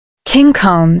King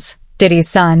Combs, Diddy's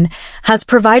son, has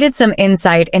provided some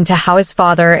insight into how his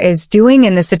father is doing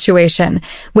in the situation,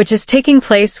 which is taking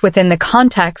place within the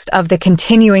context of the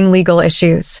continuing legal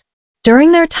issues.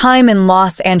 During their time in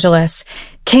Los Angeles,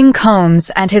 King Combs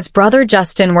and his brother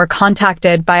Justin were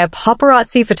contacted by a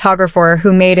paparazzi photographer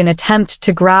who made an attempt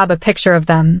to grab a picture of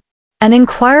them. An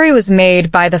inquiry was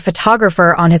made by the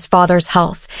photographer on his father's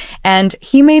health, and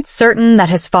he made certain that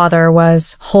his father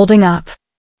was holding up.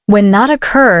 When that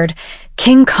occurred,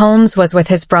 King Combs was with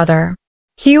his brother.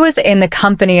 He was in the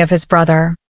company of his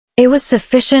brother. It was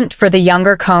sufficient for the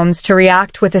younger Combs to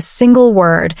react with a single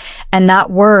word, and that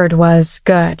word was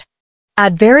good.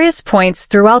 At various points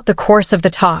throughout the course of the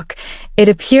talk, it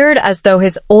appeared as though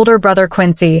his older brother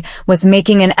Quincy was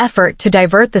making an effort to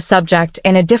divert the subject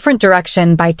in a different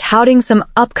direction by touting some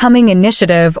upcoming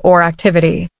initiative or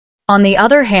activity. On the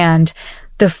other hand,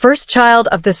 the first child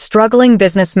of the struggling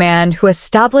businessman who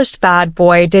established Bad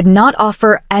Boy did not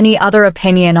offer any other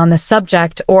opinion on the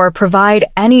subject or provide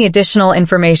any additional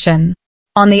information.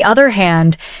 On the other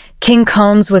hand, King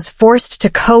Combs was forced to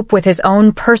cope with his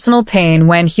own personal pain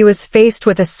when he was faced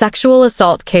with a sexual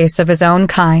assault case of his own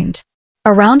kind.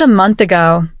 Around a month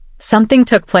ago, something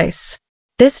took place.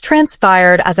 This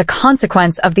transpired as a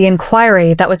consequence of the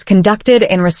inquiry that was conducted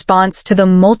in response to the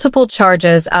multiple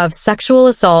charges of sexual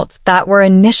assault that were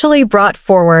initially brought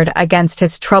forward against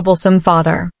his troublesome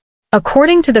father.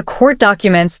 According to the court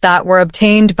documents that were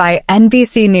obtained by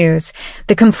NBC News,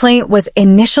 the complaint was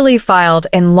initially filed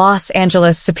in Los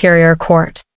Angeles Superior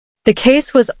Court. The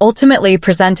case was ultimately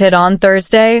presented on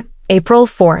Thursday, April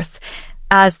 4th,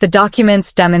 as the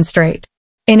documents demonstrate.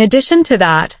 In addition to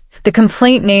that, the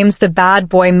complaint names the Bad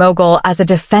Boy mogul as a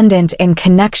defendant in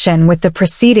connection with the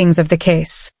proceedings of the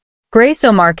case. Grace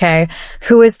O'Marque,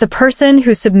 who is the person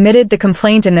who submitted the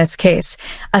complaint in this case,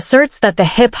 asserts that the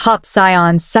hip-hop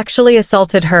scion sexually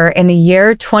assaulted her in the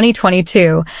year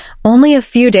 2022, only a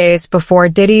few days before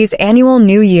Diddy's annual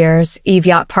New Year's Eve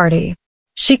yacht party.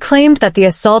 She claimed that the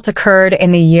assault occurred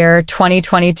in the year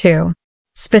 2022.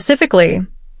 Specifically,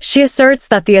 she asserts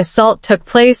that the assault took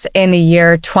place in the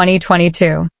year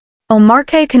 2022.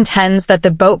 O'Marque contends that the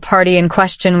boat party in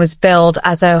question was billed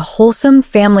as a wholesome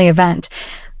family event,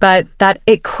 but that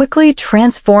it quickly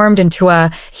transformed into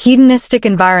a hedonistic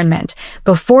environment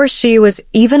before she was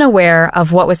even aware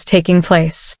of what was taking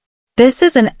place. This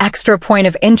is an extra point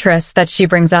of interest that she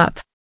brings up.